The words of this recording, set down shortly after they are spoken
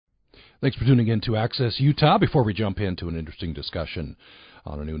Thanks for tuning in to Access Utah. Before we jump into an interesting discussion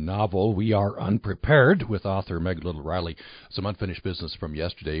on a new novel, we are Unprepared with author Meg Little-Reilly. Some unfinished business from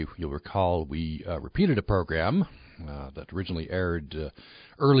yesterday. You'll recall we repeated a program that originally aired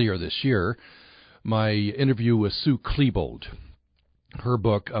earlier this year. My interview with Sue Klebold. Her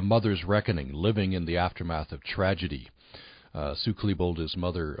book, A Mother's Reckoning, Living in the Aftermath of Tragedy. Sue Klebold is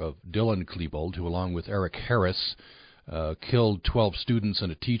mother of Dylan Klebold, who along with Eric Harris killed 12 students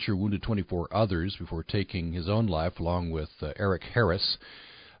and a teacher, wounded 24 others before taking his own life, along with Eric Harris,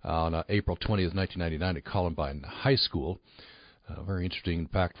 on April 20th, 1999 at Columbine High School. A very interesting,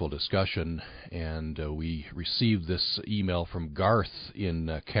 impactful discussion, and we received this email from Garth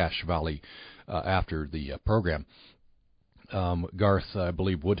in Cache Valley after the program. Garth, I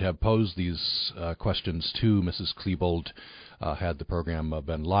believe, would have posed these questions to Mrs. Klebold had the program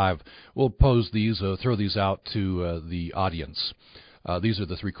been live. We'll pose these, throw these out to the audience. These are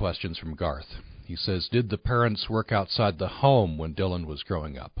the three questions from Garth. He says, did the parents work outside the home when Dylan was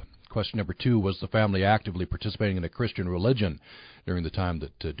growing up? Question number 2, was the family actively participating in a Christian religion during the time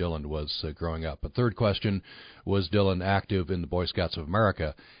that Dylan was growing up? A third question, was Dylan active in the Boy Scouts of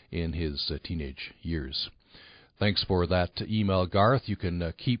America in his teenage years? Thanks for that email, Garth. You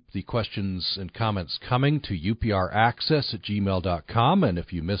can keep the questions and comments coming to upraccess@gmail.com. And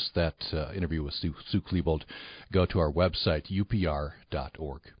if you missed that interview with Sue Klebold, go to our website,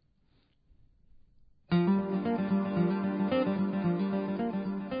 upr.org.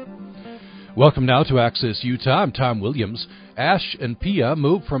 Welcome now to Access Utah. I'm Tom Williams. Ash and Pia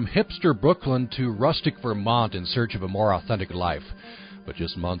moved from hipster Brooklyn to rustic Vermont in search of a more authentic life. But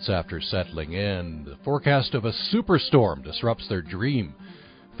just months after settling in, the forecast of a superstorm disrupts their dream.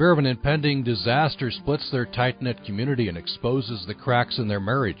 Fear of an impending disaster splits their tight-knit community and exposes the cracks in their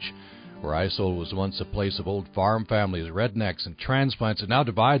marriage. Where Isole was once a place of old farm families, rednecks, and transplants, it now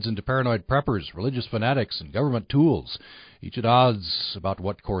divides into paranoid preppers, religious fanatics, and government tools, each at odds about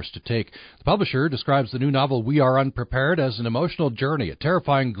what course to take. The publisher describes the new novel, We Are Unprepared, as an emotional journey, a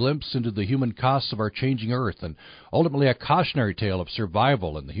terrifying glimpse into the human costs of our changing earth, and ultimately a cautionary tale of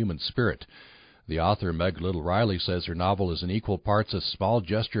survival and the human spirit. The author, Meg Little-Reilly, says her novel is in equal parts a small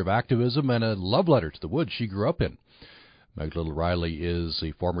gesture of activism and a love letter to the woods she grew up in. Meg Little-Reilly is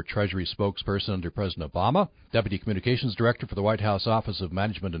a former Treasury spokesperson under President Obama, Deputy Communications Director for the White House Office of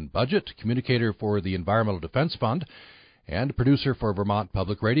Management and Budget, Communicator for the Environmental Defense Fund, and producer for Vermont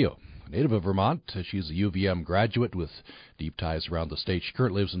Public Radio. Native of Vermont, she's a UVM graduate with deep ties around the state. She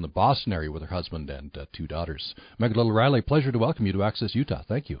currently lives in the Boston area with her husband and 2 daughters. Meg Little-Reilly, pleasure to welcome you to Access Utah.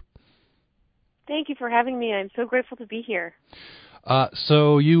 Thank you. Thank you for having me. I'm so grateful to be here.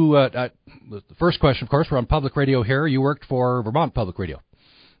 So you, the first question, of course, we're on public radio here. You worked for Vermont Public Radio.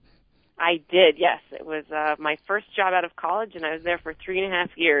 I did, yes. It was my first job out of college, and I was there for 3.5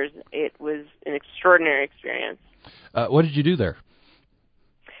 years. It was an extraordinary experience. What did you do there?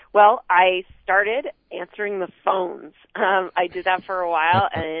 Well, I started answering the phones. I did that for a while,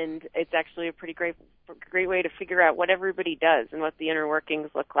 and it's actually a pretty great way to figure out what everybody does and what the inner workings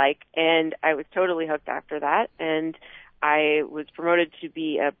look like. And I was totally hooked after that, and I was promoted to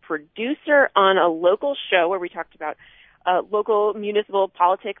be a producer on a local show where we talked about local municipal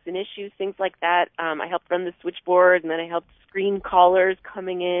politics and issues, things like that. I helped run the switchboard, and then I helped screen callers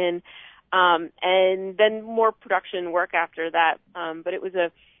coming in, and then more production work after that. But it was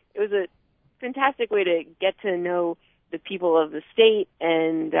a fantastic way to get to know the people of the state,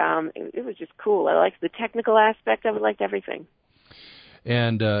 and it was just cool. I liked the technical aspect of it, liked everything.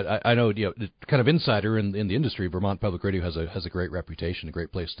 And I know, kind of insider in the industry, Vermont Public Radio has a great reputation, a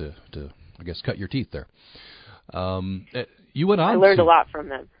great place to I guess, cut your teeth there. You went on. I learned a lot from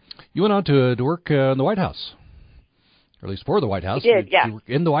them. You went on to work in the White House, or at least for the White House. I did, yeah. You were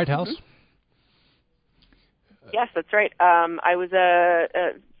in the White House? Mm-hmm. Yes, that's right. I was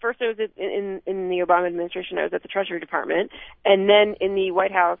first I was in the Obama administration. I was at the Treasury Department, and then in the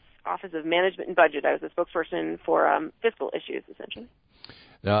White House Office of Management and Budget, I was a spokesperson for fiscal issues, essentially.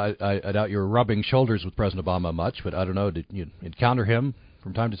 Now, I doubt you were rubbing shoulders with President Obama much, but I don't know, did you encounter him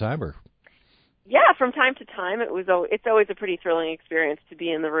from time to time, or? Yeah, from time to time. It's always a pretty thrilling experience to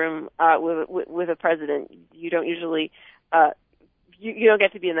be in the room with a president. You don't usually you don't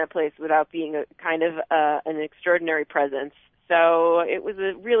get to be in that place without being a kind of an extraordinary presence. So it was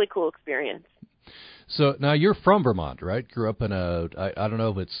a really cool experience. So now you're from Vermont, right? Grew up in I don't know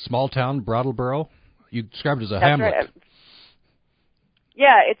if it's small town, Brattleboro. You described it as a hamlet. Right.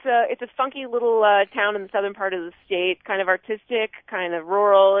 Yeah, it's a funky little town in the southern part of the state, kind of artistic, kind of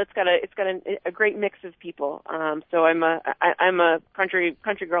rural. It's got a great mix of people. So I'm a country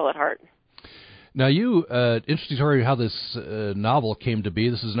girl at heart. Now, interesting story how this novel came to be.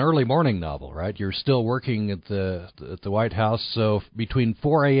 This is an early morning novel, right? You're still working at the White House, so between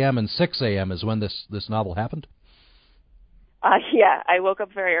 4 a.m. and 6 a.m. is when this novel happened? Yeah, I woke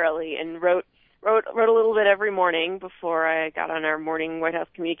up very early and wrote a little bit every morning before I got on our morning White House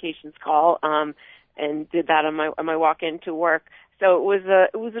communications call, and did that on my walk into work. So it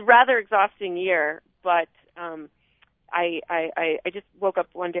was a rather exhausting year, but I just woke up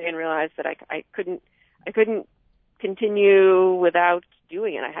one day and realized that I couldn't continue without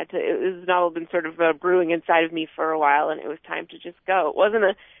doing it. I had to. It was all been sort of brewing inside of me for a while, and it was time to just go. It wasn't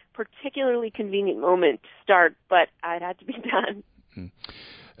a particularly convenient moment to start, but it had to be done. Mm-hmm.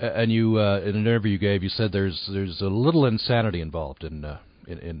 And you, in an interview you gave, you said there's a little insanity involved in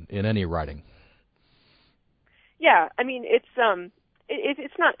any writing. Yeah, I mean it's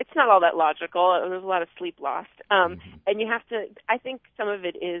not all that logical. There's a lot of sleep lost, and you have to. I think some of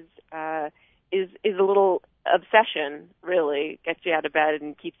it is a little obsession. Really gets you out of bed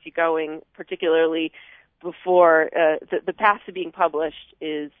and keeps you going, particularly before the path to being published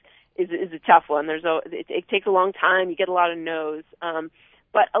is a tough one. It takes a long time. You get a lot of no's,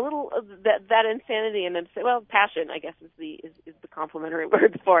 but a little of that insanity and then passion, I guess, is the complimentary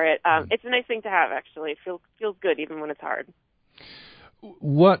word for it. It's a nice thing to have, actually. It feels good even when it's hard.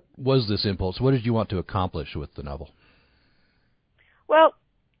 What was this impulse? What did you want to accomplish with the novel? Well,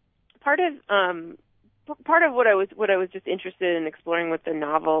 part of what I was just interested in exploring with the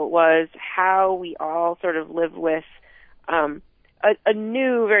novel was how we all sort of live with a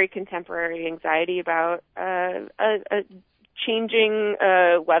new, very contemporary anxiety about a changing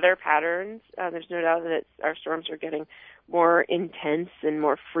weather patterns. There's no doubt that our storms are getting more intense and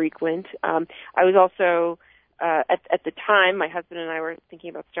more frequent. I was also at the time, my husband and I were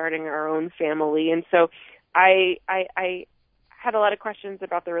thinking about starting our own family, and so I had a lot of questions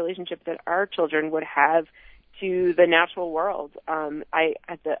about the relationship that our children would have to the natural world. I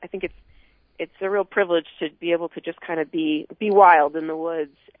think it's a real privilege to be able to just kind of be wild in the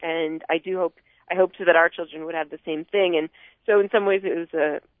woods, and I hoped that our children would have the same thing. And so in some ways it's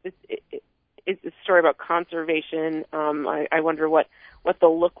a story about conservation. I wonder what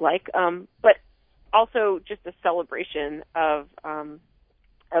they'll look like, but also just a celebration of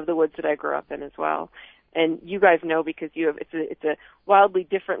the woods that I grew up in as well. And you guys know because it's a wildly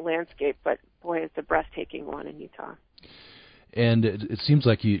different landscape, but boy, it's a breathtaking one in Utah. And it seems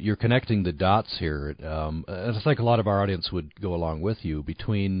like you're connecting the dots here. And I think a lot of our audience would go along with you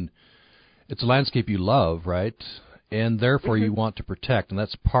between it's a landscape you love, right? And therefore you want to protect, and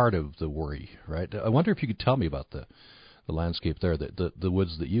that's part of the worry, right? I wonder if you could tell me about the landscape there, the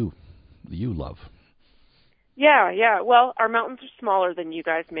woods that you love. Yeah. Well, our mountains are smaller than you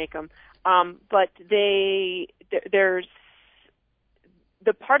guys make them, but there's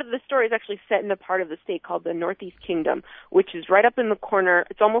the part of the story is actually set in a part of the state called the Northeast Kingdom, which is right up in the corner.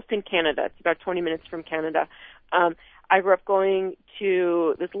 It's almost in Canada. It's about 20 minutes from Canada. I grew up going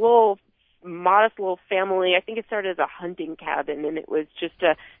to this modest little family. I think it started as a hunting cabin, and it was just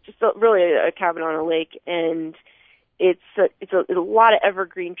really a cabin on a lake. And it's a lot of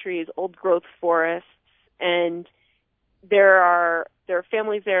evergreen trees, old growth forests, and there are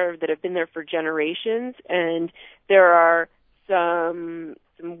families there that have been there for generations, and there are some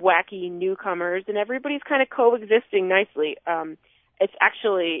wacky newcomers, and everybody's kind of coexisting nicely. It's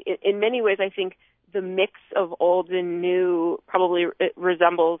actually, in many ways, I think the mix of old and new probably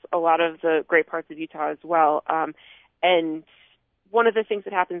resembles a lot of the great parts of Utah as well. And one of the things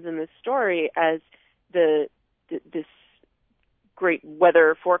that happens in this story as this great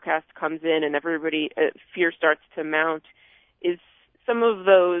weather forecast comes in and everybody fear starts to mount is some of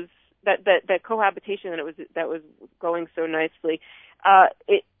those that cohabitation that was going so nicely.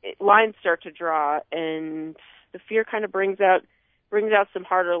 Lines start to draw, and the fear kind of brings out some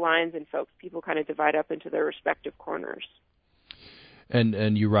harder lines in folks. People kind of divide up into their respective corners.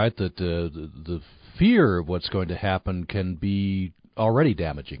 And you write that the fear of what's going to happen can be already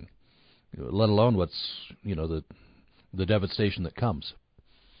damaging, let alone what's the devastation that comes.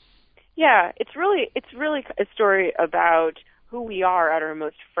 Yeah, it's really a story about who we are at our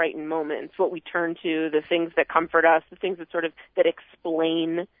most frightened moments, what we turn to, the things that comfort us, the things that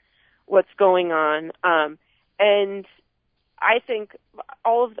explain what's going on. And I think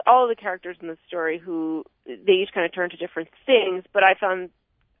all of the characters in the story they each kind of turn to different things, but I found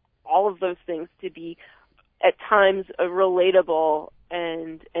all of those things to be at times relatable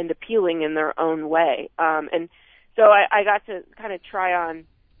and appealing in their own way. And so I got to kind of try on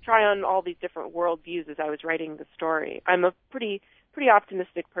all these different worldviews as I was writing the story. I'm a pretty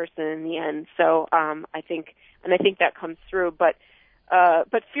optimistic person in the end, so I think that comes through. But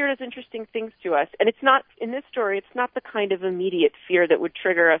But fear does interesting things to us. And it's not, in this story, it's not the kind of immediate fear that would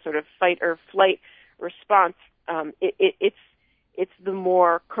trigger a sort of fight or flight response. It's the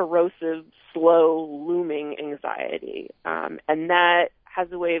more corrosive, slow, looming anxiety. And that has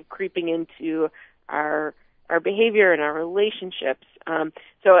a way of creeping into our behavior and our relationships.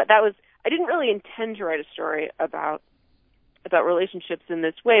 So I didn't really intend to write a story about relationships in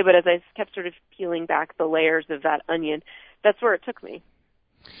this way, but as I kept sort of peeling back the layers of that onion, that's where it took me.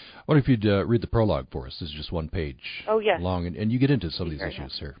 What if you'd read the prologue for us? This is just one page long, and you get into some of these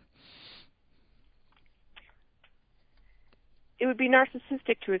issues here. It would be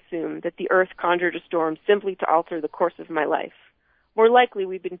narcissistic to assume that the earth conjured a storm simply to alter the course of my life. More likely,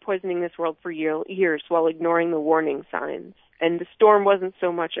 we've been poisoning this world for years while ignoring the warning signs. And the storm wasn't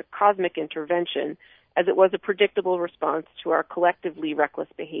so much a cosmic intervention as it was a predictable response to our collectively reckless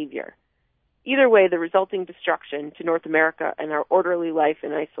behavior. Either way, the resulting destruction to North America and our orderly life in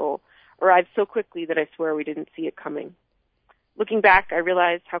Isole arrived so quickly that I swear we didn't see it coming. Looking back, I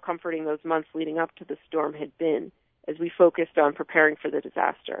realized how comforting those months leading up to the storm had been as we focused on preparing for the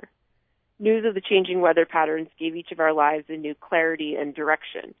disaster. News of the changing weather patterns gave each of our lives a new clarity and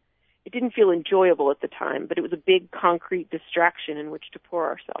direction. It didn't feel enjoyable at the time, but it was a big concrete distraction in which to pour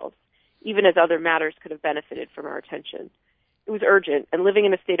ourselves, even as other matters could have benefited from our attention. It was urgent, and living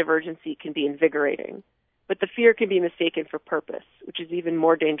in a state of urgency can be invigorating. But the fear can be mistaken for purpose, which is even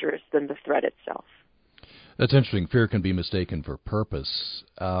more dangerous than the threat itself. That's interesting. Fear can be mistaken for purpose.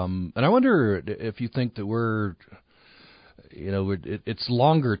 And I wonder if you think that it's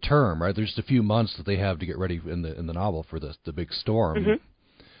longer term, right? There's just a few months that they have to get ready in the novel for the big storm. Mm-hmm.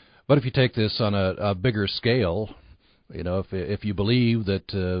 But if you take this on a bigger scale, if you believe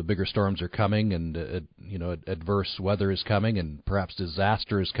that bigger storms are coming and adverse weather is coming and perhaps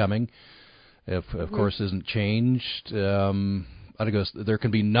disaster is coming, if of course isn't changed, I guess there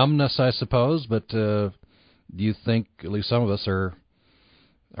can be numbness, I suppose. But do you think at least some of us are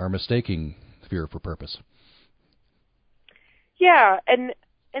mistaking fear for purpose? Yeah, and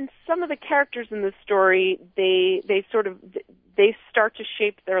some of the characters in the story, they start to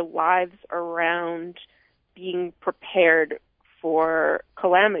shape their lives around being prepared for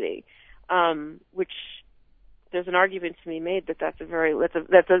calamity, which there's an argument to be made that's a very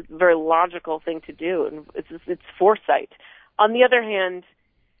logical thing to do, and it's foresight. On the other hand,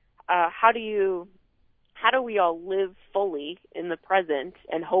 how do we all live fully in the present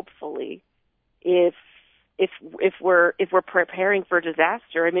and hopefully if we're preparing for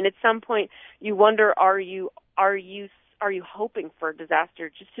disaster? I mean, at some point you wonder, are you hoping for a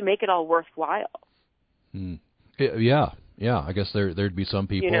disaster just to make it all worthwhile? Yeah. I guess there'd be some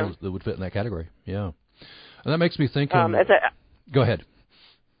people that would fit in that category. Yeah, and that makes me think. Go ahead.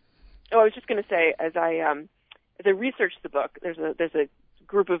 Oh, I was just going to say, as I researched the book, there's a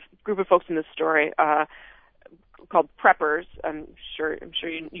group of folks in this story called preppers. I'm sure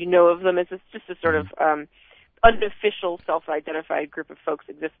you know of them. It's just a sort of unofficial, self-identified group of folks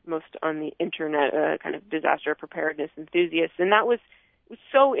exist most on the internet, kind of disaster preparedness enthusiasts, and it was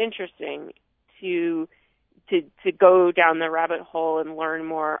so interesting to go down the rabbit hole and learn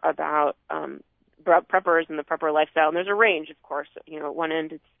more about preppers and the prepper lifestyle. And there's a range, of course. At one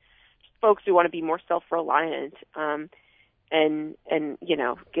end, it's folks who want to be more self-reliant and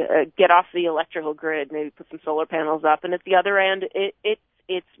get off the electrical grid, maybe put some solar panels up. And at the other end,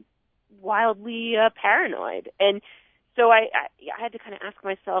 it's wildly paranoid. And so I had to kind of ask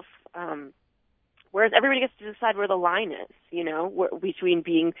myself, whereas everybody gets to decide where the line is, between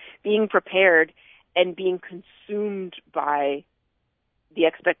being prepared and being consumed by the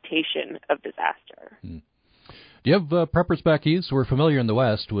expectation of disaster. Do you have preppers back east? We're familiar in the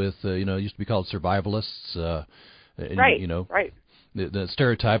West with, it used to be called survivalists. Right. Right. The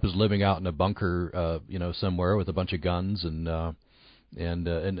stereotype is living out in a bunker, somewhere with a bunch of guns and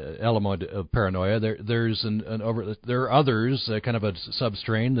an element of paranoia. There are others, kind of a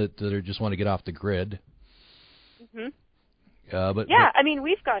substrain that just want to get off the grid. Mm-hmm. I mean,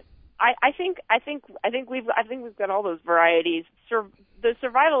 we've got. I think we've got all those varieties. The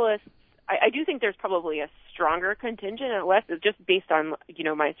survivalists, I do think there's probably a stronger contingent at West, just based on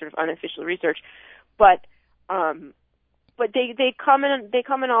my sort of unofficial research, but they come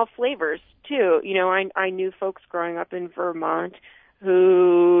in all flavors too. I knew folks growing up in Vermont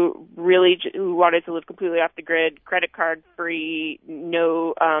who wanted to live completely off the grid, credit card free,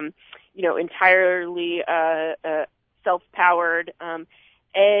 no, entirely self-powered.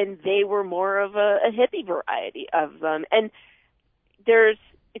 And they were more of a hippie variety of them. And it's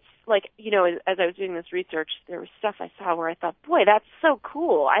like, as I was doing this research, there was stuff I saw where I thought, boy, that's so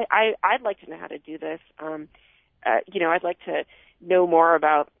cool. I'd like to know how to do this. I'd like to know more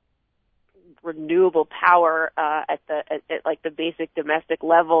about renewable power at like the basic domestic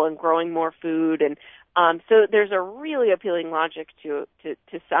level and growing more food, and so there's a really appealing logic to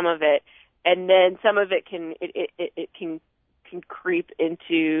some of it, and then some of it can creep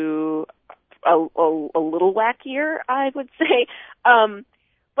into a little wackier, I would say.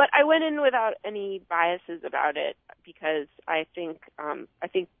 But I went in without any biases about it because I think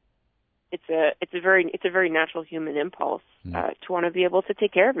it's a very natural human impulse to want to be able to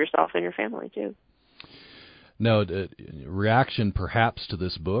take care of yourself and your family too. Now, reaction perhaps to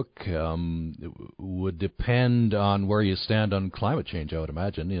this book would depend on where you stand on climate change. I would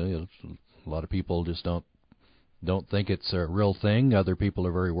imagine. A lot of people just don't think it's a real thing. Other people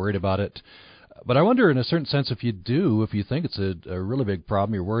are very worried about it. But I wonder, in a certain sense, if you think it's a really big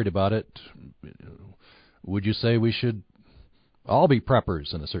problem, you're worried about it, would you say we should all be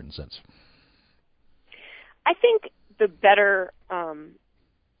preppers in a certain sense? I think the better,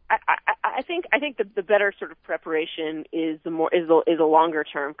 I think the better sort of preparation is a longer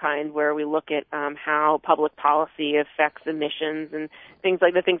term kind, where we look at how public policy affects emissions and things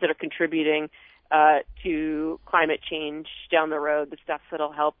that are contributing to climate change down the road, the stuff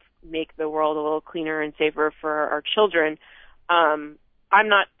that'll help make the world a little cleaner and safer for our children. I'm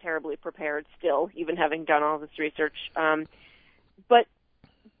not terribly prepared still, even having done all this research. But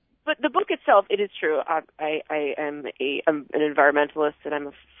the book itself, it is true. I am I'm an environmentalist, and I'm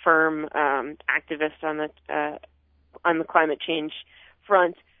a firm activist on the climate change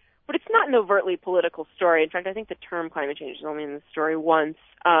front. But it's not an overtly political story. In fact, I think the term climate change is only in the story once.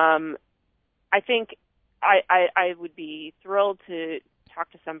 I think I would be thrilled to talk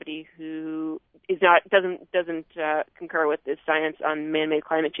to somebody who doesn't concur with this science on man-made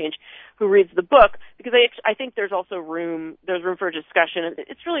climate change, who reads the book, because I think there's also room for discussion.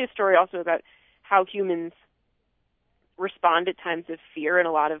 It's really a story also about how humans respond at times of fear in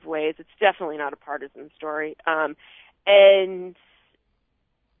a lot of ways. It's definitely not a partisan story, and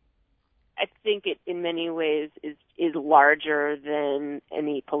I think it in many ways is larger than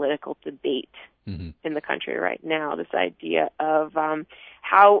any political debate in the country right now. This idea of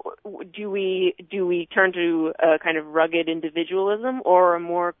how do we turn to a kind of rugged individualism or a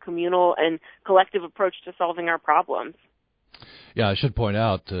more communal and collective approach to solving our problems? Yeah, I should point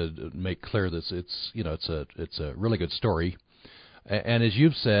out, to make clear this, it's a really good story, and as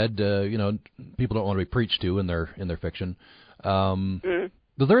you've said, people don't want to be preached to in their fiction.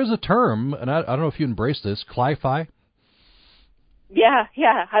 But there is a term, and I don't know if you embrace this, cli-fi. Yeah,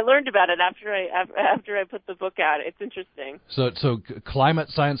 I learned about it after I put the book out. It's interesting. So climate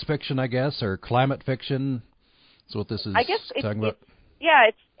science fiction, I guess, or climate fiction. That's what this is talking about.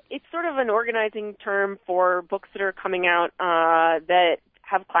 It's sort of an organizing term for books that are coming out that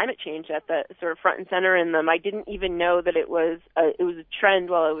have climate change at the sort of front and center in them. I didn't even know that it was a trend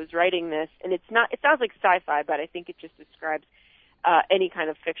while I was writing this, and it's not. It sounds like sci-fi, but I think it just describes any kind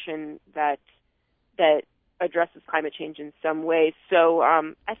of fiction that addresses climate change in some way. So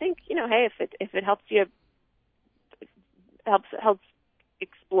I think, hey, if it helps you helps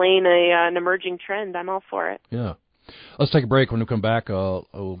explain an emerging trend, I'm all for it. Yeah. Let's take a break. When we come back,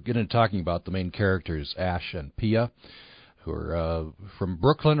 we'll get into talking about the main characters, Ash and Pia, who are from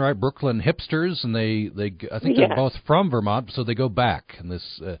Brooklyn, right? Brooklyn hipsters, and they I think they're both from Vermont, so they go back. And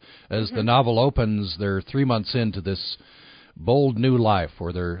this, as the novel opens, they're 3 months into this bold new life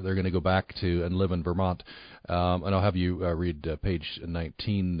where they're going to go back to and live in Vermont. And I'll have you read page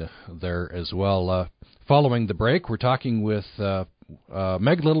 19 there as well. Following the break, we're talking with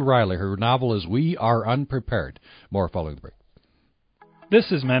Meg Little Reilly. Her novel is We Are Unprepared. More following the break.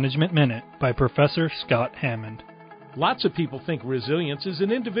 This is Management Minute by Professor Scott Hammond. Lots of people think resilience is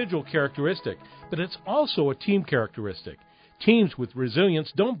an individual characteristic, but it's also a team characteristic. Teams with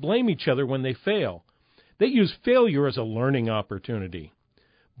resilience don't blame each other when they fail. They use failure as a learning opportunity.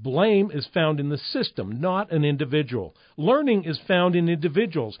 Blame is found in the system, not an individual. Learning is found in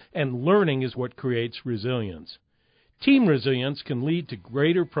individuals, and learning is what creates resilience. Team resilience can lead to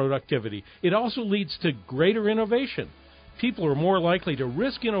greater productivity. It also leads to greater innovation. People are more likely to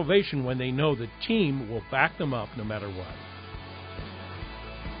risk innovation when they know the team will back them up no matter what.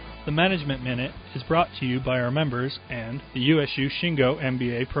 The Management Minute is brought to you by our members and the USU Shingo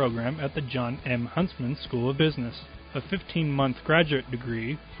MBA program at the John M. Huntsman School of Business, a 15-month graduate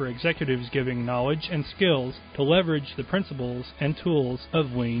degree for executives giving knowledge and skills to leverage the principles and tools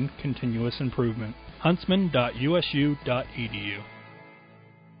of lean continuous improvement. huntsman.usu.edu.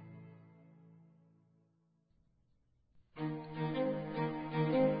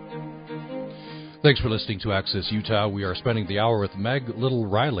 Thanks for listening to Access Utah. We are spending the hour with Meg Little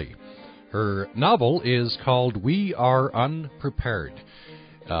Reilly. Her novel is called We Are Unprepared.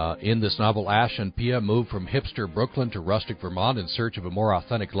 In this novel, Ash and Pia move from hipster Brooklyn to rustic Vermont in search of a more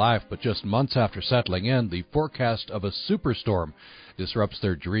authentic life, but just months after settling in, the forecast of a superstorm disrupts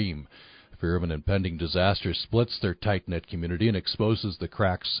their dream. Fear of an impending disaster splits their tight-knit community and exposes the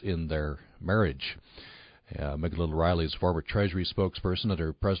cracks in their marriage. Meg Little Reilly is former Treasury spokesperson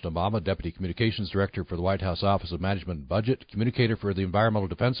under President Obama, Deputy Communications Director for the White House Office of Management and Budget, communicator for the Environmental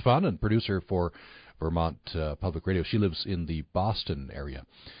Defense Fund, and producer for Vermont Public Radio. She lives in the Boston area.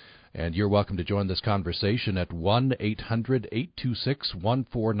 And you're welcome to join this conversation at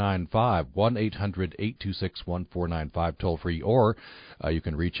 1-800-826-1495, 1-800-826-1495, toll-free, or you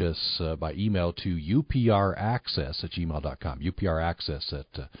can reach us by email to upraccess@gmail.com,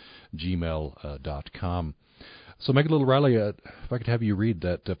 upraccess@gmail.com. So, Megan Little Reilly, if I could have you read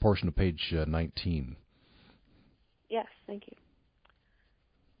that portion of page 19. Yes, thank you.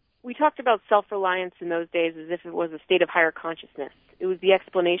 We talked about self-reliance in those days as if it was a state of higher consciousness. It was the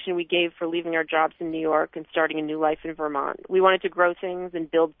explanation we gave for leaving our jobs in New York and starting a new life in Vermont. We wanted to grow things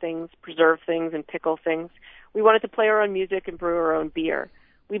and build things, preserve things and pickle things. We wanted to play our own music and brew our own beer.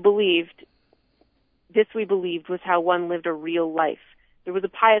 We believed was how one lived a real life. There was a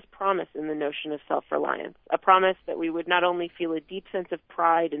pious promise in the notion of self-reliance, a promise that we would not only feel a deep sense of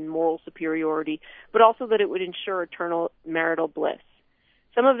pride and moral superiority, but also that it would ensure eternal marital bliss.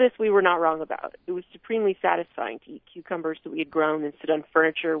 Some of this we were not wrong about. It was supremely satisfying to eat cucumbers that we had grown and sit on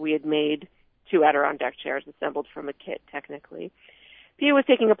furniture we had made, 2 Adirondack chairs assembled from a kit, technically. Pia was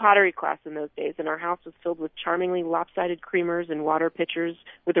taking a pottery class in those days, and our house was filled with charmingly lopsided creamers and water pitchers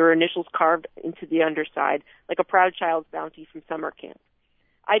with her initials carved into the underside, like a proud child's bounty from summer camp.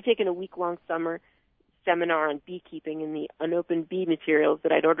 I'd taken a week-long summer seminar on beekeeping, and the unopened bee materials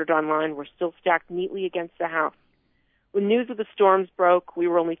that I'd ordered online were still stacked neatly against the house. When news of the storms broke, we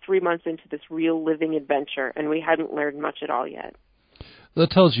were only 3 months into this real living adventure, and we hadn't learned much at all yet. That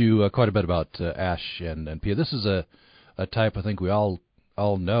tells you quite a bit about Ash and Pia. This is a type I think we all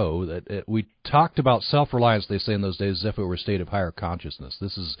know that we talked about self-reliance, they say in those days, as if it were a state of higher consciousness.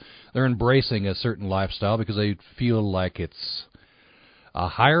 They're embracing a certain lifestyle because they feel like it's a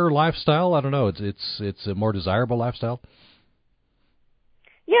higher lifestyle. I don't know. It's a more desirable lifestyle.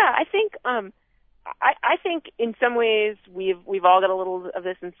 Yeah, I think I think in some ways we've all got a little of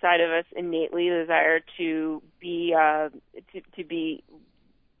this inside of us innately, the desire to be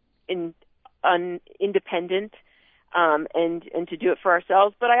independent and to do it for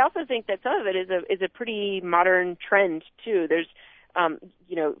ourselves. But I also think that some of it is a pretty modern trend too. There's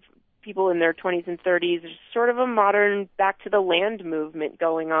people in their 20s and 30s. There's sort of a modern back to the land movement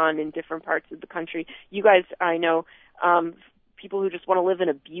going on in different parts of the country. You guys, I know. People who just want to live in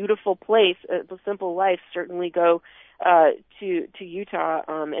a beautiful place, a simple life, certainly go to Utah,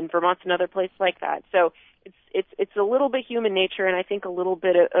 and Vermont's another place like that. So it's a little bit human nature, and I think a little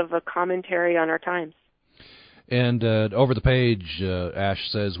bit of a commentary on our times. And over the page, Ash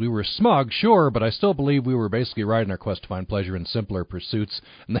says, "We were smug, sure, but I still believe we were basically right in our quest to find pleasure in simpler pursuits."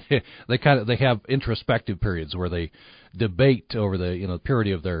 And they have introspective periods where they debate over the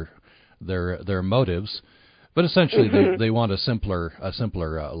purity of their motives. But essentially, they want a simpler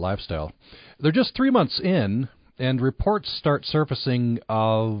lifestyle. They're just 3 months in, and reports start surfacing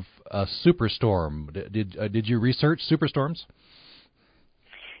of a superstorm. Did you research superstorms?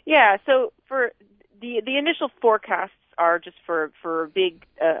 Yeah. So for the initial forecasts are just for a big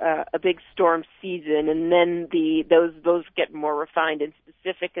storm season, and then those get more refined and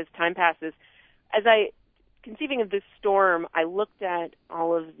specific as time passes. As I conceiving of this storm, I looked at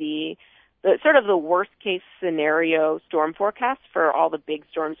all of the sort of the worst case scenario storm forecasts for all the big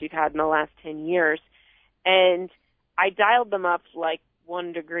storms we've had in the last 10 years. And I dialed them up like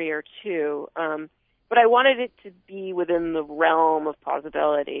 1 degree or 2. But I wanted it to be within the realm of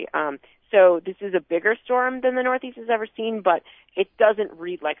plausibility. So this is a bigger storm than the Northeast has ever seen, but it doesn't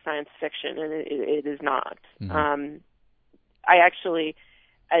read like science fiction, and it is not. Mm-hmm. I actually,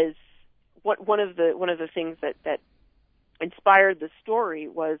 as one of the things that inspired the story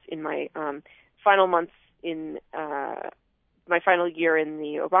was in my final months in my final year in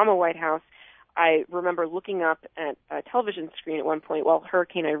the Obama White House. I remember looking up at a television screen at one point while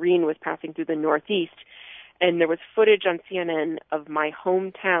Hurricane Irene was passing through the Northeast, and there was footage on CNN of my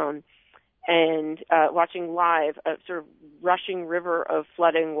hometown, and watching live a sort of rushing river of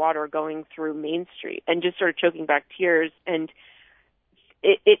flooding water going through Main Street, and just sort of choking back tears. And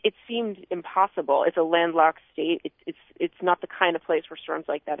it seemed impossible. It's a landlocked state. It's not the kind of place where storms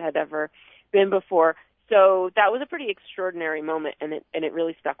like that had ever been before. So that was a pretty extraordinary moment, and it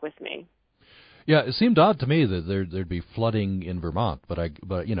really stuck with me. Yeah, it seemed odd to me that there'd be flooding in Vermont, but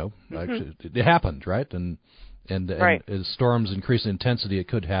actually, it happened, right? And Right. as storms increase in intensity, it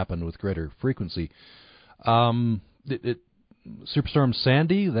could happen with greater frequency. Superstorm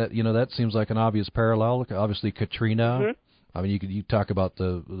Sandy, that seems like an obvious parallel. Obviously, Katrina. Mm-hmm. I mean, you talk about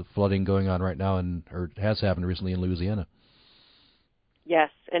the flooding going on right now, or has happened recently in Louisiana.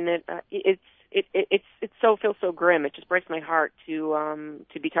 Yes, and it feels so grim. It just breaks my heart to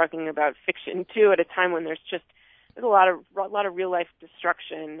be talking about fiction too at a time when there's a lot of real life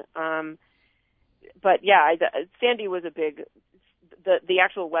destruction. But yeah, Sandy was a big. The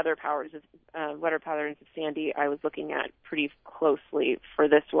actual weather patterns of Sandy I was looking at pretty closely for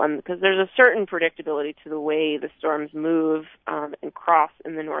this one, because there's a certain predictability to the way the storms move and cross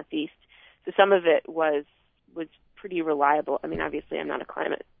in the Northeast. So some of it was pretty reliable. I mean, obviously I'm not a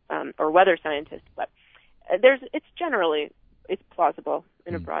climate or weather scientist, but it's plausible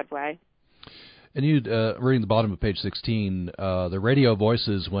in a broad way. And reading the bottom of page 16, the radio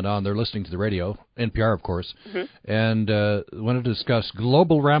voices went on. They're listening to the radio, NPR, of course, and wanted to discuss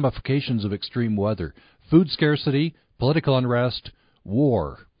global ramifications of extreme weather, food scarcity, political unrest,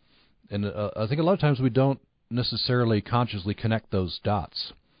 war. And I think a lot of times we don't necessarily consciously connect those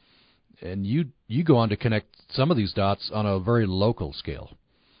dots. And you go on to connect some of these dots on a very local scale.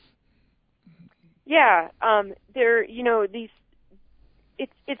 Yeah,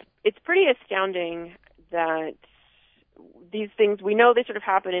 it's pretty astounding that these things, we know they sort of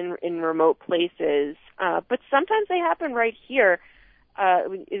happen in remote places, but sometimes they happen right here.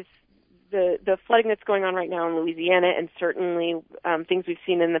 Is the flooding that's going on right now in Louisiana, and certainly things we've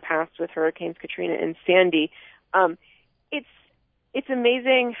seen in the past with Hurricanes Katrina and Sandy. It's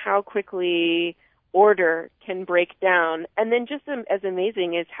amazing how quickly order can break down, and then just as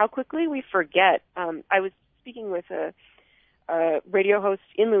amazing is how quickly we forget. I was speaking with a radio host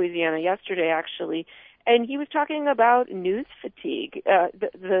in Louisiana yesterday, actually, and he was talking about news fatigue.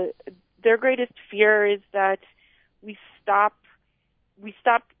 Their greatest fear is that we stop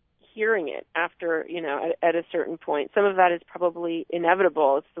hearing it after, at a certain point. Some of that is probably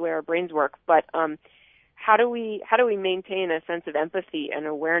inevitable. It's the way our brains work. But how do we maintain a sense of empathy and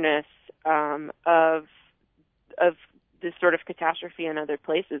awareness of this sort of catastrophe in other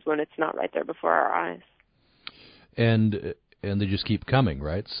places when it's not right there before our eyes? And they just keep coming,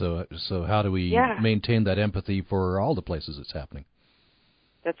 right? So how do we maintain that empathy for all the places it's happening?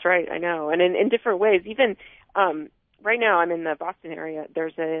 That's right, I know, and in different ways. Even right now, I'm in the Boston area.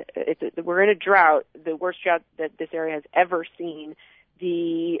 We're in a drought, the worst drought that this area has ever seen.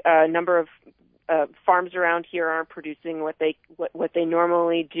 The number of farms around here aren't producing what they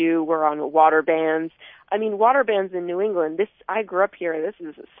normally do. We're on water bans. I mean, water bans in New England. I grew up here. This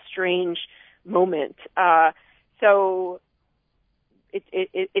is a strange moment. So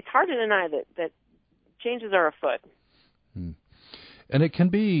it's hard to deny that changes are afoot. And it can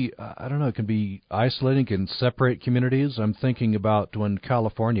be, it can be isolating, can separate communities. I'm thinking about when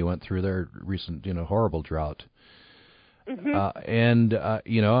California went through their recent, horrible drought. And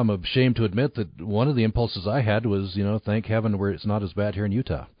I'm ashamed to admit that one of the impulses I had was, thank heaven it's not as bad here in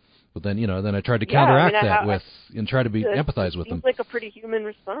Utah. But then, then I tried to counteract that and try to empathize with them. Seems like a pretty human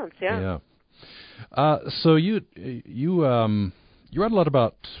response, yeah. So you read a lot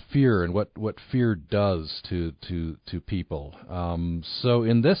about fear and what fear does to people. So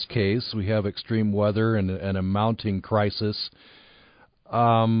in this case, we have extreme weather and a mounting crisis.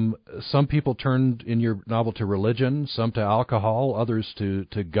 Some people turned in your novel to religion, some to alcohol, others to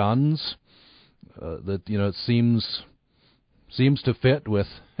guns. That it seems to fit with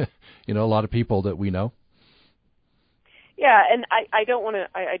a lot of people that we know. Yeah, and I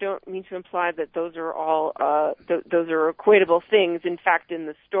don't mean to imply that those are all those are equatable things. In fact, in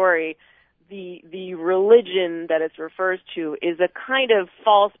the story, the religion that it refers to is a kind of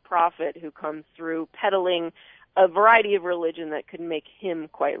false prophet who comes through peddling a variety of religion that could make him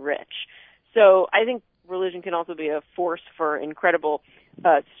quite rich. So I think religion can also be a force for incredible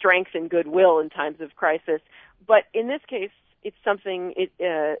strength and goodwill in times of crisis. But in this case, it's something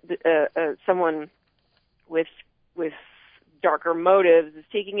someone with darker motives is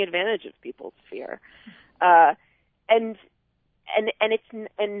taking advantage of people's fear, and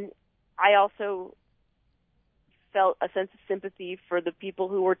I also felt a sense of sympathy for the people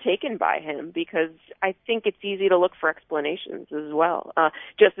who were taken by him, because I think it's easy to look for explanations as well,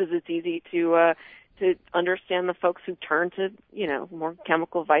 just as it's easy to understand the folks who turn to more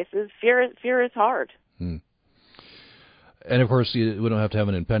chemical vices. Fear is hard. And of course, we don't have to have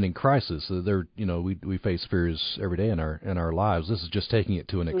an impending crisis. We face fears every day in our lives. This is just taking it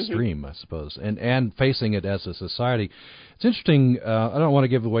to an extreme, I suppose, and facing it as a society. It's interesting. I don't want to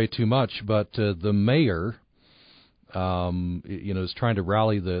give away too much, but the mayor, is trying to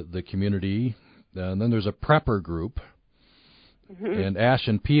rally the community, and then there's a prepper group, and Ash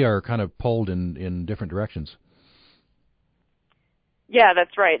and P are kind of pulled in different directions. Yeah,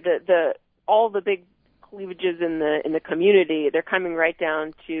 that's right. All the big cleavages in the community, they're coming right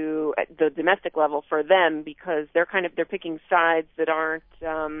down to the domestic level for them, because they're picking sides that aren't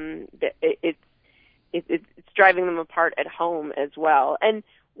it's driving them apart at home as well. And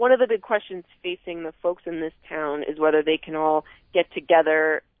one of the big questions facing the folks in this town is whether they can all get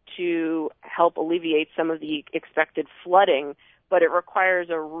together to help alleviate some of the expected flooding, but it requires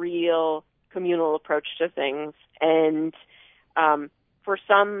a real communal approach to things. And for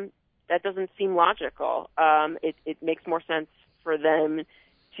some, that doesn't seem logical. It makes more sense for them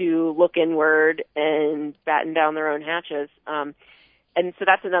to look inward and batten down their own hatches. And so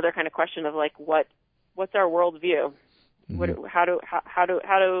that's another kind of question of like, what's our worldview? How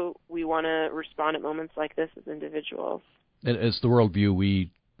do we want to respond at moments like this as individuals? And it's the worldview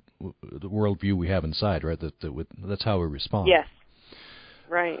we have inside, right? That's how we respond. Yes.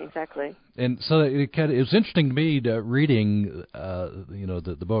 Right, exactly. And so it was interesting to me reading,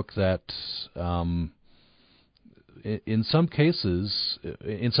 the book that in some cases,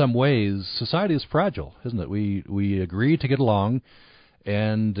 in some ways, society is fragile, isn't it? We agree to get along,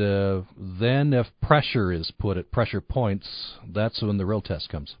 and then if pressure is put at pressure points, that's when the real test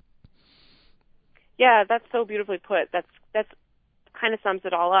comes. Yeah, that's so beautifully put. That's kind of sums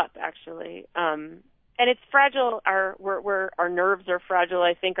it all up, actually. And it's fragile. Our nerves are fragile.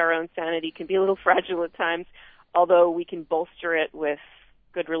 I think our own sanity can be a little fragile at times, although we can bolster it with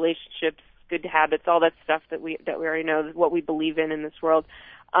good relationships, good habits, all that stuff that we already know, what we believe in this world.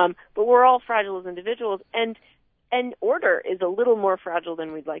 But we're all fragile as individuals, and order is a little more fragile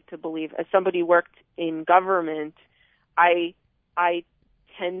than we'd like to believe. As somebody who worked in government, I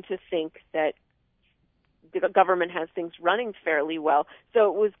tend to think that the government has things running fairly well. So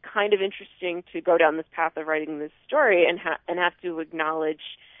it was kind of interesting to go down this path of writing this story and have to acknowledge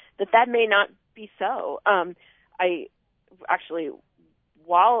that may not be so. It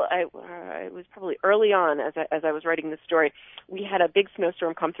was probably early on as I was writing this story, we had a big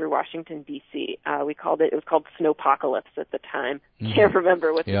snowstorm come through Washington, D.C. It was called Snowpocalypse at the time. Can't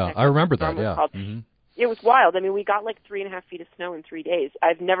remember what the I remember that, was called. Mm-hmm. It was wild. I mean, we got like 3.5 feet of snow in 3 days.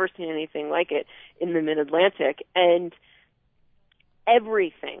 I've never seen anything like it in the Mid-Atlantic, and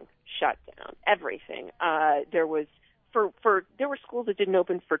everything shut down. Everything. There were schools that didn't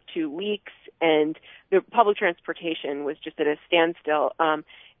open for 2 weeks, and the public transportation was just at a standstill.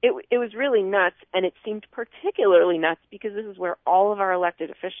 It was really nuts, and it seemed particularly nuts because this is where all of our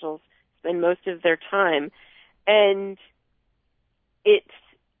elected officials spend most of their time, and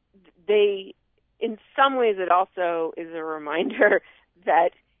in some ways, it also is a reminder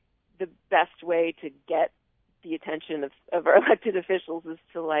that the best way to get the attention of our elected officials is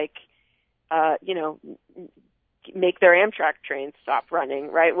to, make their Amtrak trains stop running,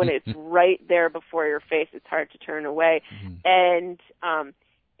 right? When it's right there before your face, it's hard to turn away. And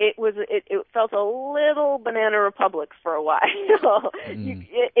it felt a little Banana Republic for a while.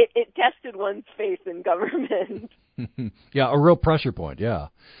 It tested one's faith in government. Yeah, a real pressure point, yeah.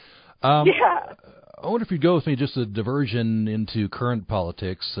 Yeah. I wonder if you'd go with me just a diversion into current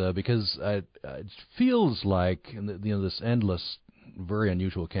politics, because it feels like this endless, very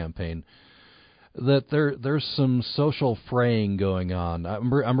unusual campaign that there's some social fraying going on.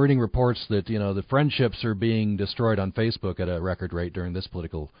 I'm reading reports that the friendships are being destroyed on Facebook at a record rate during this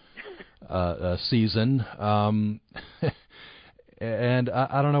political season, and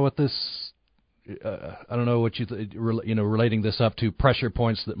I don't know what this. I don't know what relating this up to pressure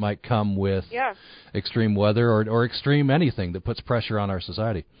points that might come with extreme weather or extreme anything that puts pressure on our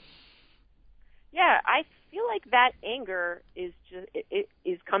society. Yeah, I feel like that anger is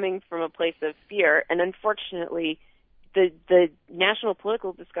coming from a place of fear, and unfortunately, the national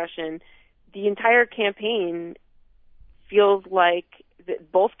political discussion, the entire campaign feels like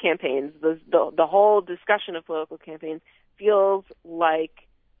both campaigns, the whole discussion of political campaigns feels like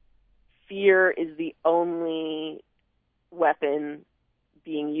fear is the only weapon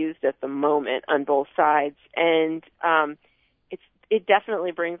being used at the moment on both sides, and it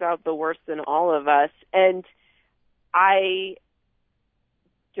definitely brings out the worst in all of us. And I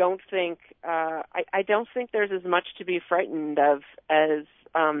don't think there's as much to be frightened of as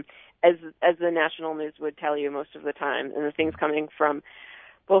the national news would tell you most of the time, and the things coming from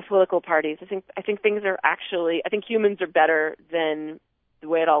both political parties. I think things are actually, I think humans are better than the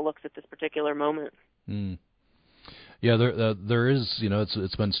way it all looks at this particular moment. Mm. Yeah, there is,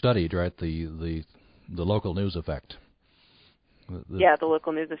 it's been studied, right? The local news effect. The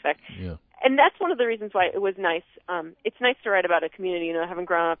local news effect. Yeah. And that's one of the reasons why it was nice. It's nice to write about a community, having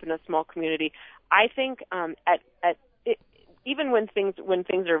grown up in a small community. I think even when things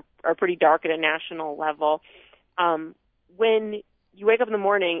are pretty dark at a national level, when you wake up in the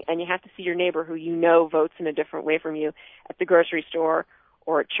morning and you have to see your neighbor who votes in a different way from you at the grocery store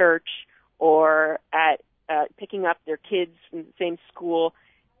or at church or at picking up their kids from the same school,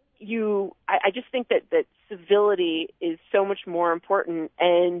 I just think that civility is so much more important.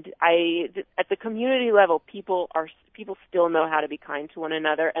 And at the community level, people still know how to be kind to one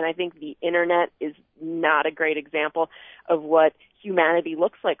another. And I think the internet is not a great example of what humanity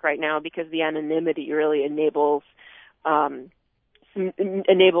looks like right now, because the anonymity really enables some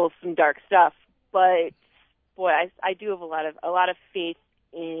dark stuff. But boy, I do have a lot of faith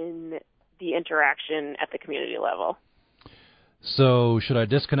in the interaction at the community level. So should I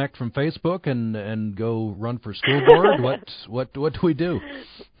disconnect from Facebook and go run for school board? What do we do?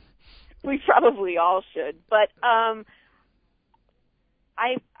 We probably all should, but I'm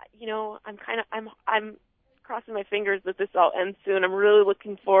crossing my fingers that this all ends soon. I'm really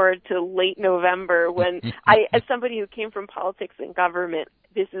looking forward to late November when as somebody who came from politics and government,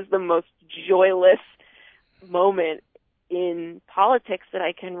 this is the most joyless moment in politics that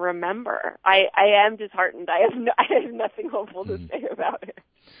I can remember. I am disheartened. I have nothing hopeful to say about it.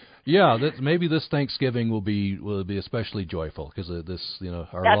 Yeah, maybe this Thanksgiving will be especially joyful because this,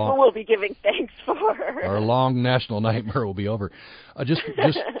 that's what we'll be giving thanks for. Our long national nightmare will be over.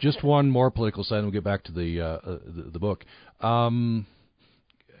 Just one more political side, and we'll get back to the book.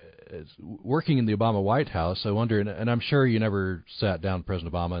 Working in the Obama White House, I wonder, and I'm sure you never sat down with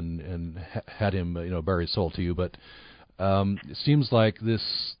President Obama and had him, bare his soul to you, but it seems like this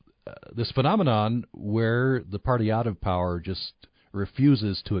phenomenon where the party out of power just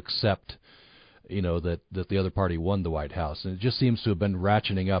refuses to accept, that the other party won the White House, and it just seems to have been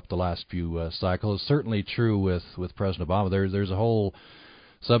ratcheting up the last few cycles. Certainly true with President Obama. There's a whole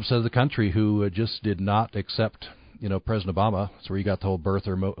subset of the country who just did not accept, President Obama. That's where you got the whole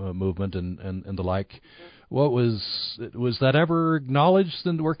birther movement and the like. What was that ever acknowledged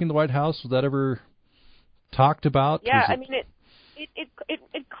in working in the White House? Was that ever talked about? Yeah,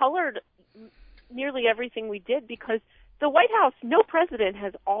 it colored nearly everything we did, because the White House, no president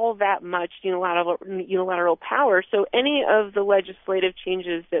has all that much unilateral power. So any of the legislative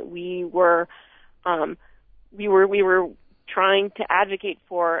changes that we were trying to advocate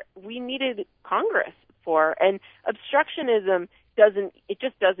for, we needed Congress for. And obstructionism doesn't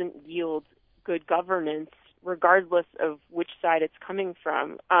yield good governance, regardless of which side it's coming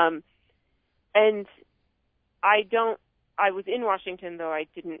from. And I was in Washington, though I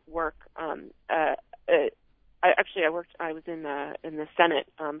didn't work. I was in the Senate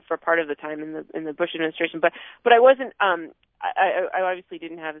for part of the time in the Bush administration, but I wasn't. I obviously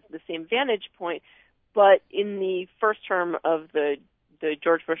didn't have the same vantage point. But in the first term of the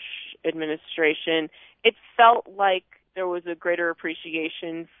George Bush administration, it felt like there was a greater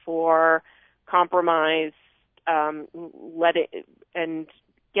appreciation for compromise, and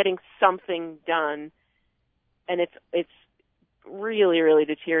getting something done. And it's really, really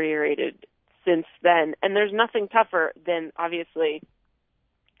deteriorated since then. And there's nothing tougher than obviously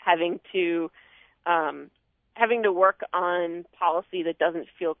having to work on policy that doesn't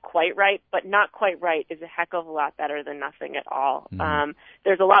feel quite right, but not quite right is a heck of a lot better than nothing at all. Mm-hmm.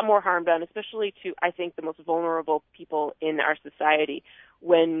 There's a lot more harm done, especially to, I think, the most vulnerable people in our society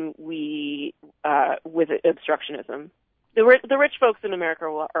when we, with obstructionism. The rich folks in America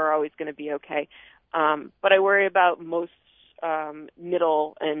are always going to be okay. But I worry about most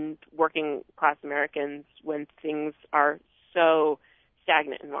middle and working class Americans when things are so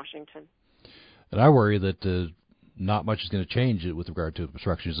stagnant in Washington. And I worry that not much is going to change with regard to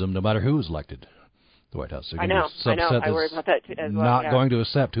obstructionism, no matter who is elected to the White House. I know. I worry about that too, as well. Not going to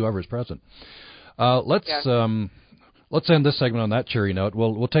accept whoever is president. Let's end this segment on that cheery note.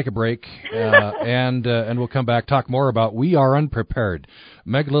 We'll take a break and we'll come back, talk more about We Are Unprepared.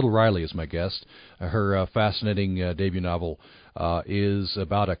 Meg Little-Reilly is my guest. Her fascinating debut novel is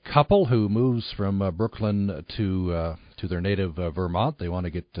about a couple who moves from Brooklyn to their native Vermont. They want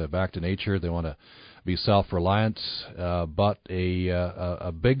to get back to nature. They want to be self-reliant, but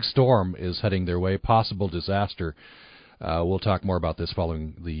a big storm is heading their way, possible disaster. We'll talk more about this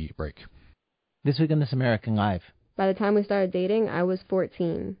following the break. This week on This American Life. By the time we started dating, I was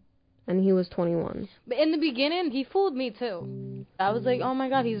 14. and he was 21. But in the beginning, he fooled me too. I was like, oh my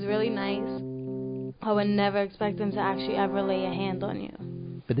God, he's really nice. I would never expect him to actually ever lay a hand on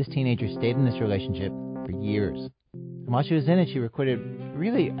you. But this teenager stayed in this relationship for years. And while she was in it, she recorded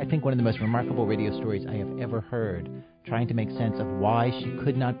really, I think, one of the most remarkable radio stories I have ever heard, trying to make sense of why she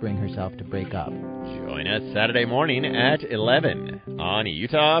could not bring herself to break up. Join us Saturday morning at 11 on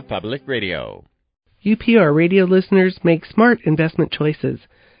Utah Public Radio. UPR radio listeners make smart investment choices.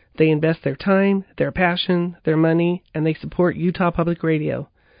 They invest their time, their passion, their money, and they support Utah Public Radio.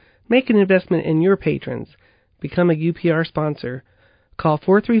 Make an investment in your patrons. Become a UPR sponsor. Call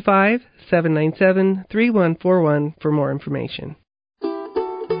 435-797-3141 for more information.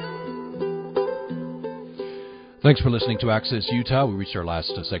 Thanks for listening to Access Utah. We reached our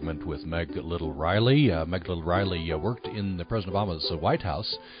last segment with Meg Little Reilly. Meg Little Reilly worked in the President Obama's White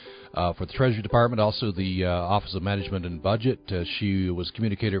House for the Treasury Department, also the Office of Management and Budget. She was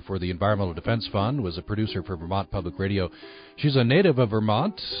communicator for the Environmental Defense Fund, was a producer for Vermont Public Radio. She's a native of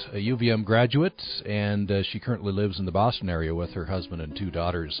Vermont, a UVM graduate, and she currently lives in the Boston area with her husband and 2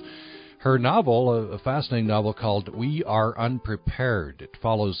 daughters. Her novel, a fascinating novel called We Are Unprepared. It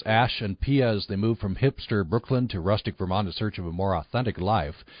follows Ash and Pia as they move from hipster Brooklyn to rustic Vermont in search of a more authentic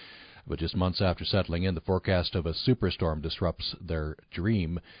life. But just months after settling in, the forecast of a superstorm disrupts their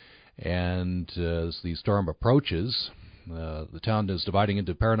dream. And as the storm approaches, the town is dividing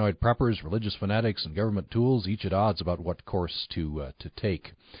into paranoid preppers, religious fanatics, and government tools, each at odds about what course to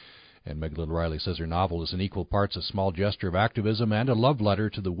take. And Meg Little Reilly says her novel is in equal parts a small gesture of activism and a love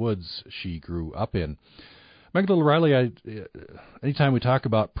letter to the woods she grew up in. Meg Little Reilly, anytime we talk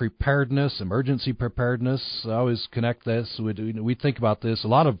about preparedness, emergency preparedness, I always connect this. We think about this. A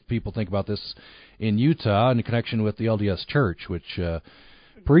lot of people think about this in Utah in connection with the LDS Church, which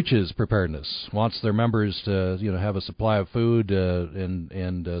preaches preparedness, wants their members to have a supply of food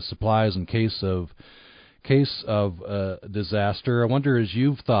and supplies in case of disaster. I wonder, as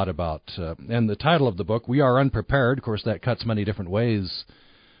you've thought about, and the title of the book, We Are Unprepared, of course that cuts many different ways.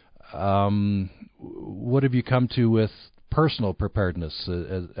 What have you come to with personal preparedness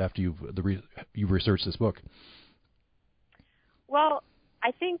after you've researched this book? Well,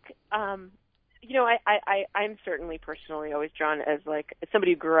 I think I'm certainly personally always drawn as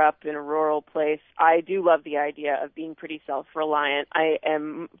somebody who grew up in a rural place. I do love the idea of being pretty self-reliant. I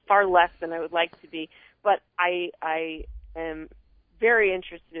am far less than I would like to be, but I am very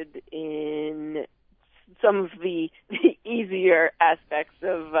interested in some of the easier aspects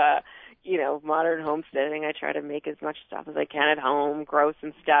of modern homesteading. I try to make as much stuff as I can at home, grow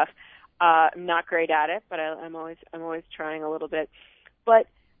some stuff. I'm not great at it, but I'm always trying a little bit. But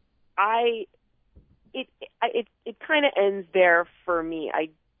it kind of ends there for me. I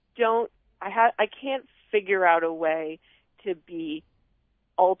can't figure out a way to be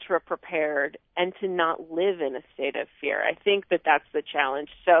ultra prepared and to not live in a state of fear. I think that's the challenge.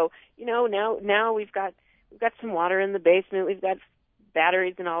 So, now we've got some water in the basement. We've got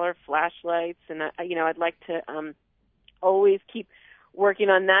batteries in all our flashlights, and I'd like to always keep working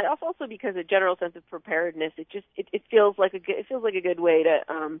on that. Also because a general sense of preparedness, it feels like a good way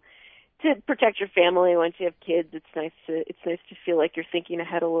to protect your family once you have kids. It's nice to feel like you're thinking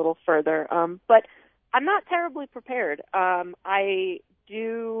ahead a little further. But I'm not terribly prepared.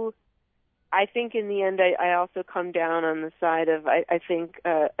 I think in the end, I also come down on the side of, I think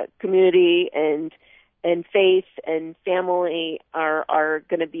community and faith and family are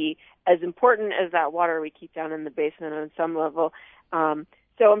going to be as important as that water we keep down in the basement on some level. So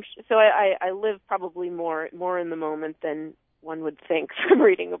I live probably more in the moment than one would think from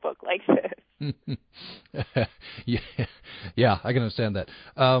reading a book like this. Yeah, I can understand that.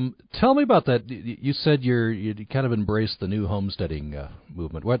 Tell me about that. You said you kind of embraced the new homesteading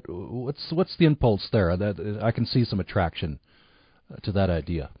movement. What's the impulse there? That I can see some attraction to that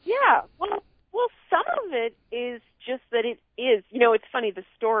idea. Yeah, well, some of it is just that it is. It's funny. The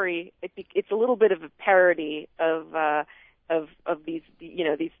story it's a little bit of a parody of these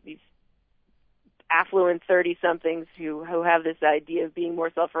these affluent 30-somethings who have this idea of being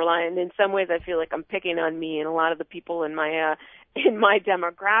more self-reliant. In some ways, I feel like I'm picking on me and a lot of the people in my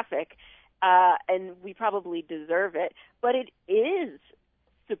demographic, and we probably deserve it. But it is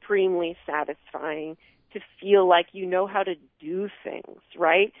supremely satisfying to feel like you know how to do things,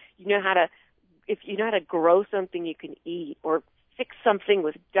 right? If you know how to grow something you can eat or fix something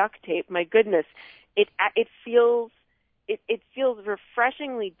with duct tape. My goodness, it feels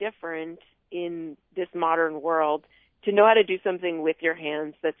refreshingly different in this modern world to know how to do something with your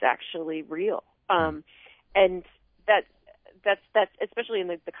hands that's actually real. And that's especially in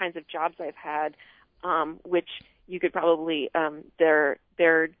the kinds of jobs I've had, which, you could probably they're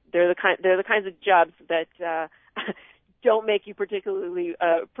the kinds of jobs that don't make you particularly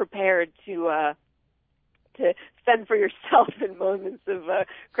prepared to fend for yourself in moments of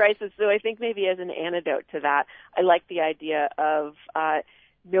crisis. So I think maybe as an antidote to that, I like the idea of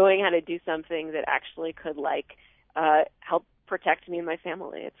knowing how to do something that actually could help protect me and my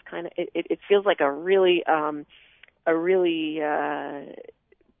family. It's kind of it feels like a really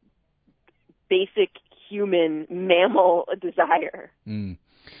basic human mammal desire. Mm.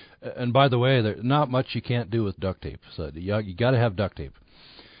 And by the way, there's not much you can't do with duct tape. So you got to have duct tape.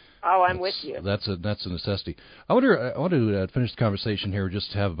 Oh, I'm with you. That's a necessity. I want to finish the conversation here.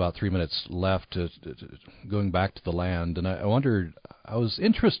 Just have about 3 minutes left going back to the land. And I was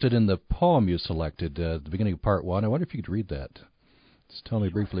interested in the poem you selected at the beginning of part one. I wonder if you could read that. Just tell me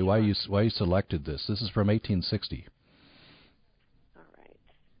briefly why you selected this. This is from 1860. All right.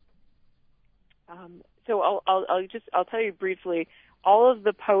 So I'll tell you briefly. All of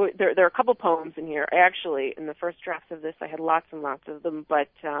the there are a couple poems in here. In the first draft of this, I had lots and lots of them, but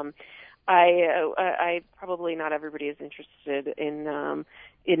I probably not everybody is interested in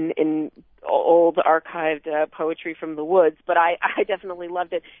old archived poetry from the woods, but I definitely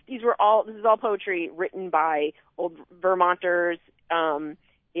loved it. This is all poetry written by old Vermonters.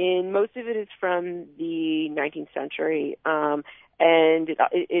 In most of it is from the 19th century, and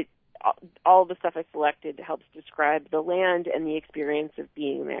it all the stuff I selected helps describe the land and the experience of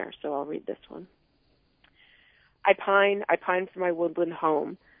being there. So I'll read this one. I pine for my woodland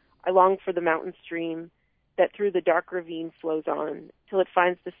home. I long for the mountain stream that through the dark ravine flows on till it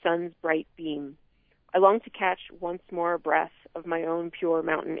finds the sun's bright beam. I long to catch once more a breath of my own pure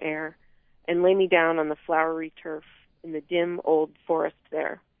mountain air and lay me down on the flowery turf in the dim old forest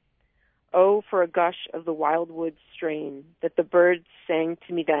there. Oh, for a gush of the wildwood strain that the birds sang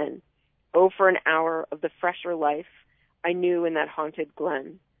to me then. Oh, for an hour of the fresher life I knew in that haunted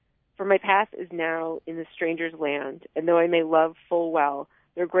glen. For my path is now in the stranger's land, and though I may love full well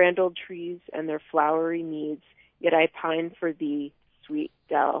their grand old trees and their flowery meads, yet I pine for thee, sweet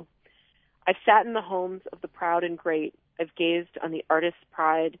dell. I've sat in the homes of the proud and great, I've gazed on the artist's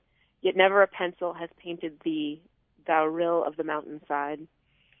pride, yet never a pencil has painted thee, thou rill of the mountainside.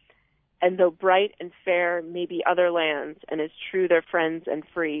 And though bright and fair may be other lands, and as true their friends and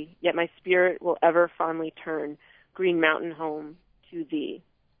free, yet my spirit will ever fondly turn, Green Mountain Home, to thee.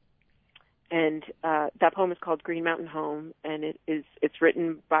 And that poem is called Green Mountain Home, and it's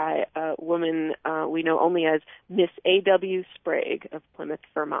written by a woman we know only as Miss A.W. Sprague of Plymouth,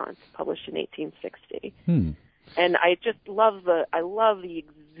 Vermont, published in 1860. And I just love the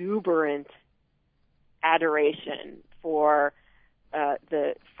exuberant adoration for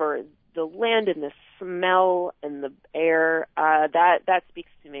the land and the smell and the air, that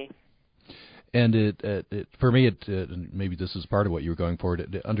speaks to me. And it for me, maybe this is part of what you were going for.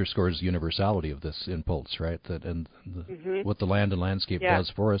 It underscores the universality of this impulse, right? What the land and landscape does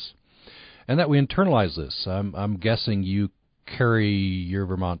for us, and that we internalize this. I'm guessing you carry your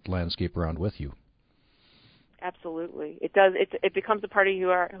Vermont landscape around with you. Absolutely, it does. It becomes a part of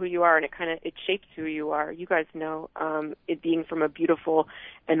who you are, and it shapes who you are. You guys know, it being from a beautiful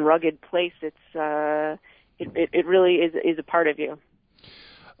and rugged place. It really is a part of you.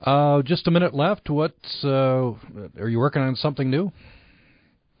 Just a minute left. Are you working on something new?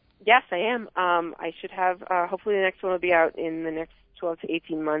 Yes, I am. I should have. Hopefully, the next one will be out in the next 12 to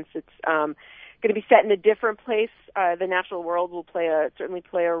 18 months. It's going to be set in a different place. The natural world will certainly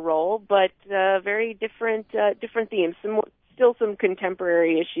play a role, but very different themes. Still some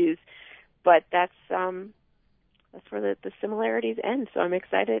contemporary issues, but that's where the similarities end. So I'm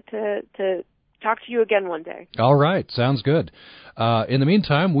excited to talk to you again one day. All right, sounds good. In the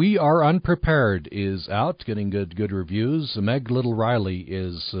meantime, We Are Unprepared is out, getting good reviews. Meg Little Reilly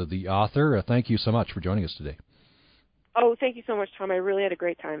is the author. Thank you so much for joining us today. Oh, thank you so much, Tom. I really had a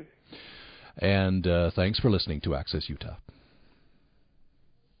great time. And thanks for listening to Access Utah.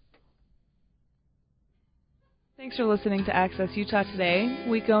 Thanks for listening to Access Utah today.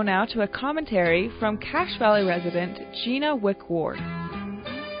 We go now to a commentary from Cache Valley resident Gina Wick-Ward.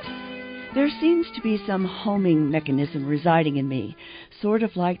 There seems to be some homing mechanism residing in me, sort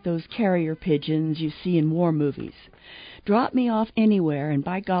of like those carrier pigeons you see in war movies. Drop me off anywhere, and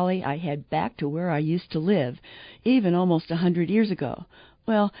by golly, I head back to where I used to live, even almost 100 years ago.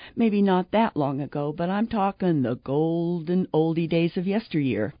 Well, maybe not that long ago, but I'm talking the golden oldie days of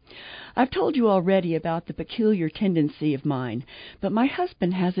yesteryear. I've told you already about the peculiar tendency of mine, but my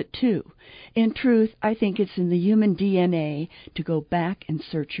husband has it too. In truth, I think it's in the human DNA to go back and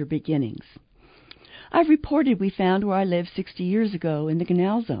search your beginnings. I've reported we found where I lived 60 years ago in the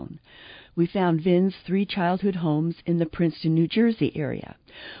Canal Zone. We found Vin's 3 childhood homes in the Princeton, New Jersey area.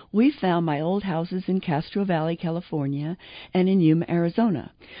 We found my old houses in Castro Valley, California, and in Yuma,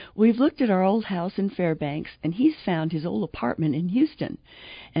 Arizona. We've looked at our old house in Fairbanks, and he's found his old apartment in Houston.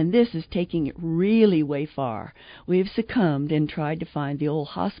 And this is taking it really way far. We've succumbed and tried to find the old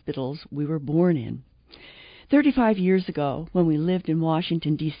hospitals we were born in. 35 years ago, when we lived in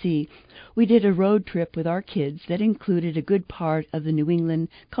Washington, D.C., we did a road trip with our kids that included a good part of the New England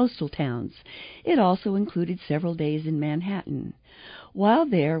coastal towns. It also included several days in Manhattan. While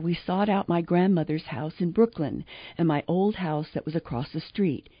there, we sought out my grandmother's house in Brooklyn and my old house that was across the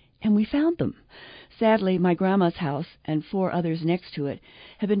street, and we found them. Sadly, my grandma's house and 4 others next to it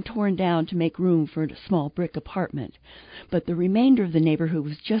have been torn down to make room for a small brick apartment. But the remainder of the neighborhood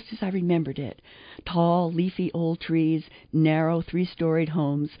was just as I remembered it. Tall, leafy old trees, narrow 3-storied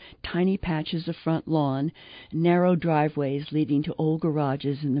homes, tiny patches of front lawn, narrow driveways leading to old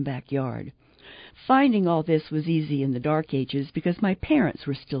garages in the backyard. Finding all this was easy in the dark ages because my parents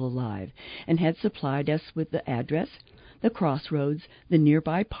were still alive and had supplied us with the address, the crossroads, the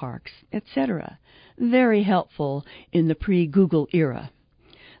nearby parks, etc. Very helpful in the pre-Google era.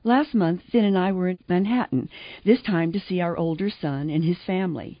 Last month, Vin and I were in Manhattan, this time to see our older son and his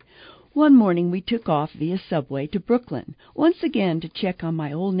family. One morning we took off via subway to Brooklyn, once again to check on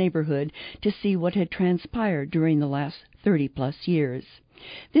my old neighborhood to see what had transpired during the last 30-plus years.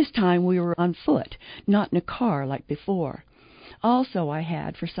 This time we were on foot, not in a car like before. Also, I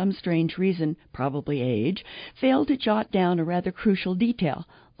had, for some strange reason, probably age, failed to jot down a rather crucial detail,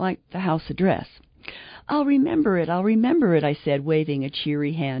 like the house address. I'll remember it, I said, waving a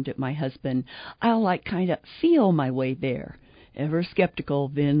cheery hand at my husband. I'll kinda feel my way there. Ever skeptical,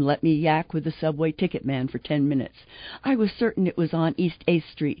 Vin let me yak with the subway ticket man for 10 minutes. I was certain it was on East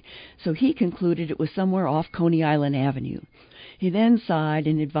 8th Street, so he concluded it was somewhere off Coney Island Avenue. He then sighed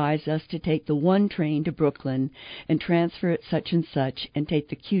and advised us to take the 1 train to Brooklyn and transfer at such and such and take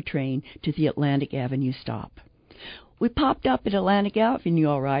the Q train to the Atlantic Avenue stop. We popped up at Atlantic Avenue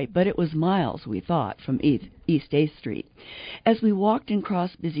all right, but it was miles, we thought, from East 8th Street. As we walked and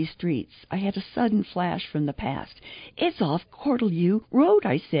crossed busy streets, I had a sudden flash from the past. "It's off Cortelyou Road,"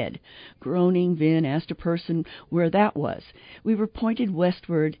 I said. Groaning, Vin asked a person where that was. We were pointed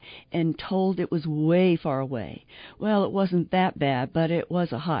westward and told it was way far away. Well, it wasn't that bad, but it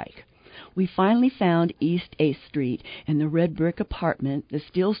was a hike. We finally found East 8th Street and the red brick apartment that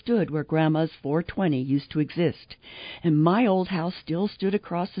still stood where Grandma's 420 used to exist. And my old house still stood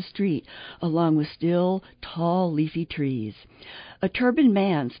across the street, along with still, tall, leafy trees. A turbaned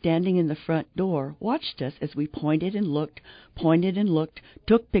man standing in the front door watched us as we pointed and looked,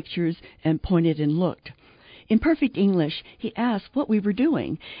 took pictures, and pointed and looked. In perfect English, he asked what we were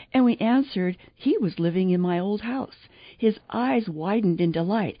doing, and we answered he was living in my old house. His eyes widened in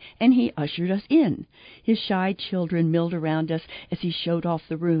delight, and he ushered us in. His shy children milled around us as he showed off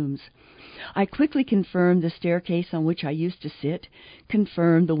the rooms. I quickly confirmed the staircase on which I used to sit,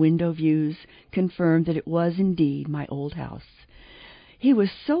 confirmed the window views, confirmed that it was indeed my old house. He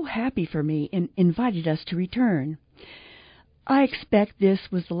was so happy for me and invited us to return. I expect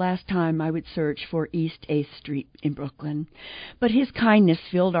this was the last time I would search for East 8th Street in Brooklyn, but his kindness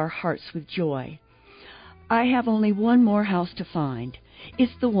filled our hearts with joy. I have only one more house to find.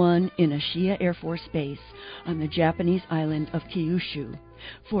 It's the one in Ashia Air Force Base on the Japanese island of Kyushu.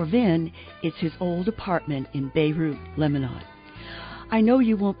 For Vin, it's his old apartment in Beirut, Lebanon. I know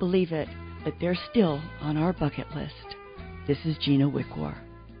you won't believe it, but they're still on our bucket list. This is Gina Wickwar.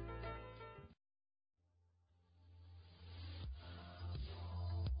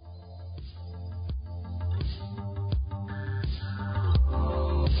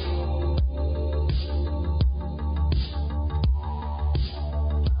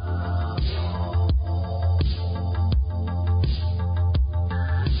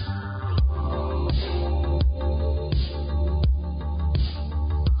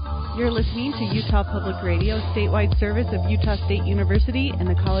 You're listening to Utah Public Radio, statewide service of Utah State University and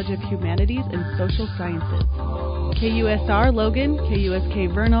the College of Humanities and Social Sciences. KUSR Logan,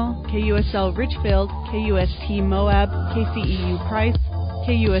 KUSK Vernal, KUSL Richfield, KUST Moab, KCEU Price,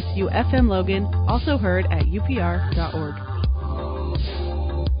 KUSU FM Logan, also heard at upr.org.